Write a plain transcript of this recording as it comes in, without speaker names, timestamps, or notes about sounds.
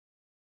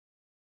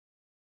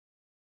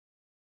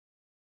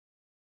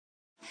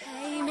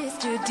Hey,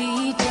 Mr.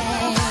 DJ.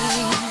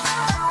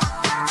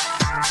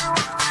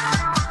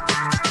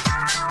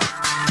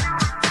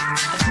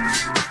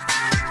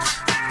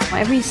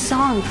 Every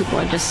song people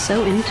are just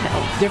so into.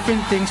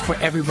 Different things for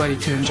everybody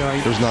to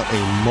enjoy. There's not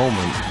a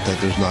moment that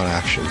there's not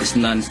action. It's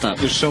non-stop.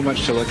 There's so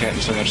much to look at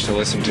and so much to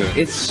listen to.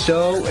 It's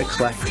so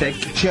eclectic.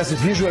 She has a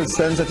visual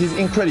sense that is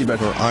incredible.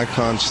 Her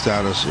icon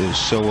status is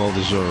so well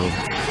deserved.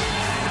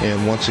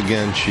 And once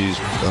again, she's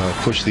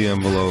pushed the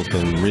envelope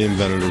and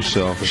reinvented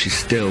herself. She's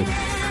still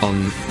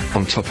on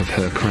top of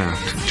her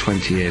craft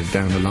 20 years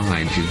down the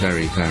line. She's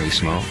very, very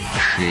smart.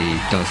 She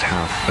does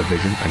have a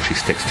vision and she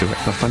sticks to it.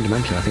 But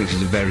fundamentally, I think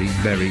she's a very,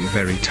 very,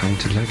 very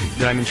talented lady.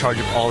 That I'm in charge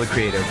of all the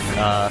creative,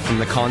 from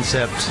the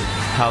concept,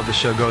 how the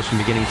show goes from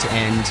beginning to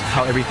end,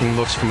 how everything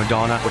looks for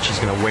Madonna, what she's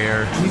going to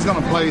wear. He's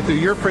going to play through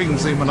your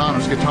frequency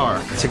Madonna's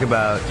guitar. It took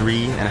about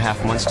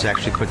 3.5 months to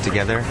actually put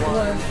together.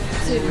 1,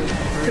 2,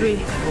 3,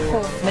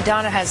 4.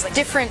 Madonna has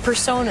different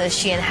personas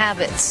she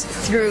inhabits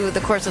through the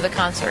course of the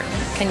concert.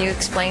 Can you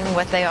explain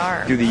what they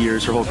are? Through the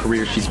years, her whole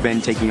career, she's been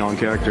taking on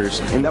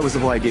characters, and that was the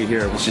whole idea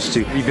here, was just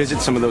to revisit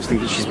some of those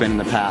things that she's been in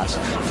the past.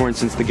 For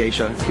instance, the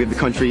geisha. We have the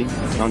country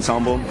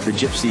ensemble, the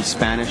gypsy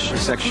Spanish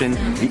section,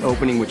 the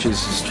opening, which is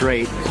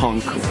straight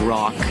punk,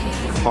 rock,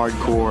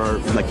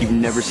 hardcore, like you've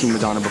never seen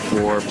Madonna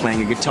before,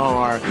 playing a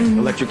guitar,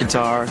 electric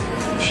guitar.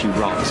 She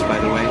rocks, by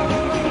the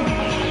way.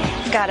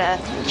 Gotta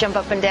jump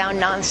up and down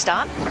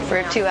non-stop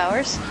for 2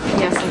 hours.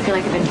 Yes, I feel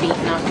like I've been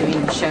beaten up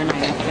doing show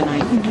night after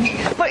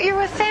night. But you're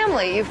with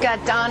family. You've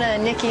got Donna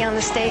and Nikki on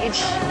the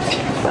stage.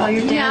 All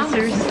your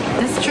dancers.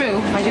 That's true.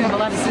 I do have a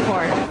lot of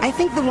support. I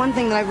think the one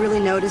thing that I've really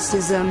noticed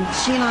is she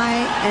and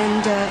I,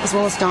 and as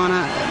well as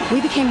Donna,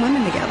 we became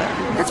women together.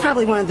 That's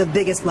probably one of the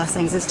biggest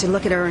blessings, is to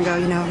look at her and go,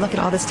 you know, look at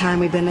all this time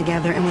we've been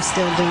together and we're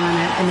still doing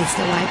it and they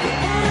still like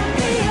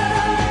it.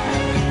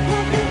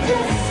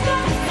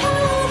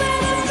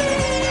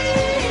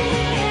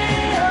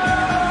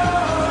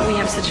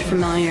 Such a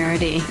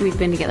familiarity. We've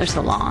been together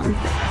so long.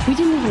 We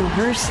didn't even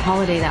rehearse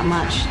Holiday that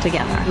much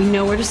together. We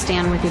know where to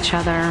stand with each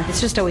other. It's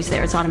just always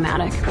there. It's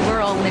automatic.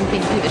 We're all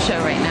limping through the show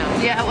right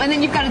now. Yeah, and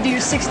then you've got to do your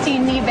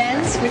 16 knee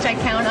bends, which I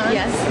count on.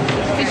 Yes.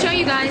 Good show,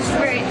 you guys.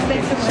 Great.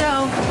 Thanks so much.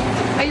 So,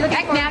 are you looking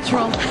act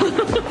natural?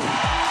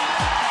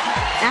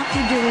 After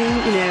doing,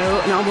 you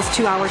know, an almost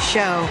 2-hour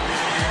show,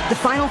 the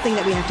final thing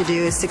that we have to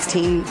do is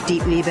 16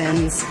 deep knee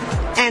bends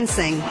and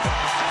sing.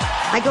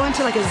 I go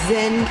into like a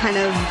Zen kind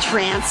of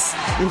trance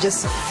and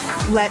just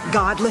let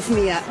God lift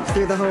me up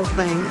through the whole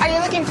thing. Are you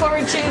looking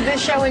forward to this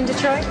show in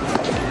Detroit?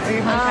 Or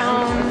your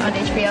hometown on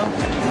HBO?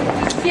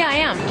 Yeah, I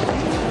am.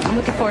 I'm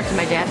looking forward to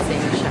my dad seeing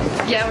the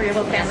show. Yeah, where your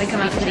whole family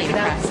come out to check it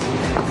out?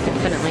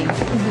 Definitely.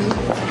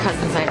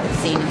 Cousins I haven't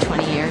seen in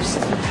 20 years.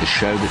 The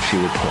show that she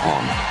would put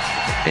on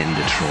in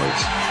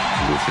Detroit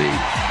would be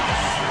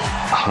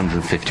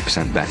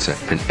 150% better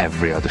than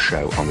every other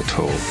show on the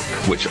tour,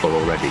 which are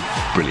already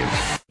brilliant.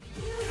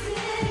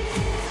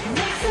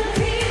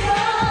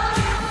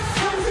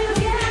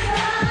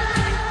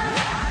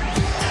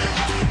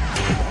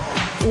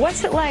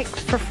 What's it like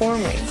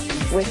performing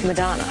with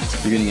Madonna?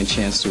 You're getting a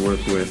chance to work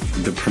with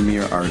the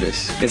premier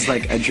artist. It's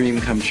like a dream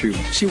come true.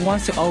 She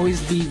wants to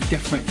always be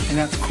different, and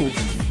that's cool.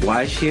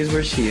 Why she is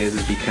where she is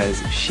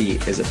because she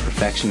is a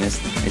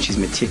perfectionist, and she's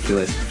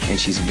meticulous, and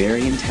she's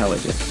very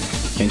intelligent.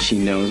 And she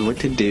knows what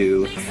to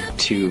do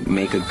to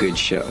make a good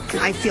show.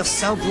 I feel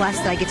so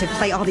blessed that I get to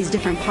play all these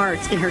different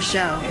parts in her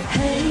show.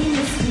 Hey,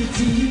 Mr.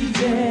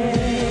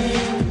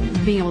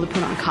 DJ. Being able to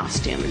put on a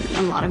costume and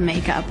a lot of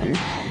makeup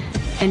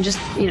and just,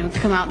 you know,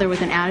 come out there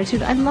with an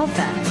attitude. I love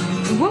that.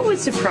 What would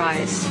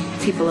surprise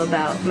people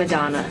about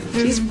Madonna?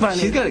 She's funny.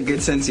 She's got a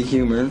good sense of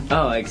humor.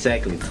 Oh,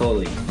 exactly,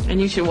 totally. And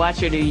you should watch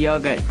her do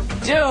yoga.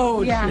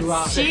 Dude,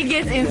 yeah. She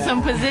gets in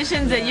some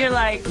positions that you're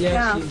like,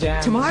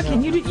 Tamar,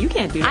 can you do? You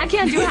can't do that. I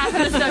can't do half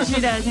of the stuff she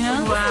does, you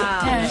know?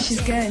 Wow. Yeah,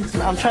 she's good.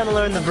 I'm trying to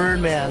learn the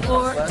Birdman.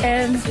 4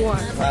 and 1. You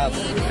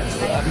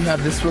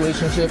have this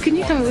relationship. Can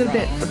you tell me a little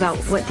bit about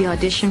what the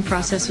audition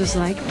process was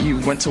like? You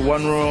went to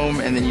one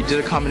room and then you did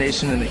a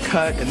combination and it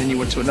cut and then you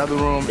went to another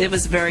room. It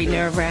was very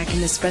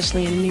nerve-wracking,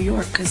 especially in New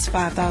York, because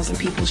 5,000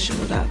 people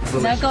showed up.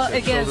 Now go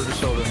again.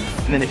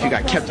 And then if you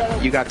got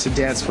kept, you got to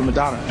dance for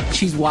Madonna.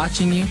 She's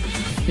watching you.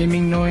 I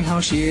mean, knowing how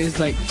she is,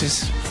 like,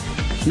 just,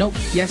 nope,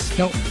 yes,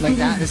 nope, like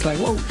that. It's like,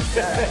 whoa.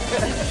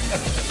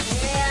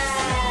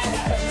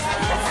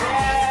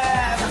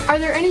 Are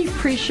there any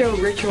pre-show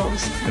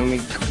rituals? When we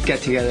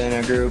get together in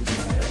a group,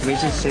 we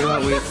just say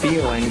what we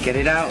feel and get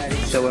it out.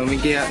 So when we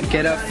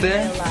get up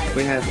there,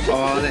 we have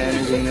all the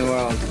energy in the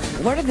world.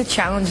 What are the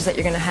challenges that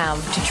you're going to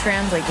have to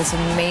translate this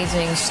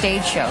amazing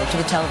stage show to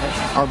the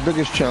television? Our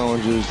biggest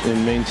challenge is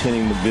in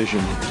maintaining the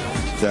vision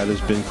that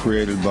has been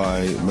created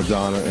by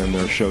Madonna and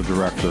their show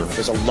director.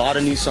 There's a lot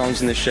of new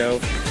songs in the show,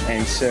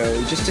 and so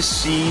just to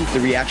see the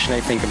reaction, I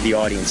think, of the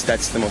audience,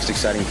 that's the most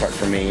exciting part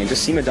for me. And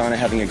just see Madonna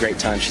having a great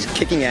time. She's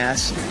kicking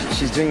ass,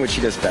 she's doing what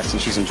she does best,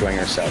 and she's enjoying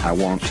herself. I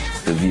want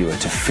the viewer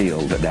to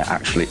feel that they're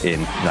actually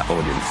in that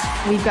audience.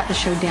 We've got the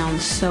show down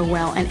so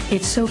well, and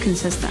it's so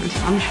consistent.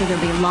 I'm sure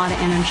there'll be a lot of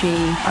energy.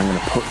 I'm going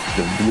to put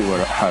the viewer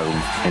at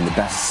home in the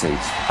best seat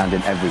and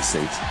in every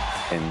seat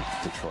in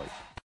Detroit.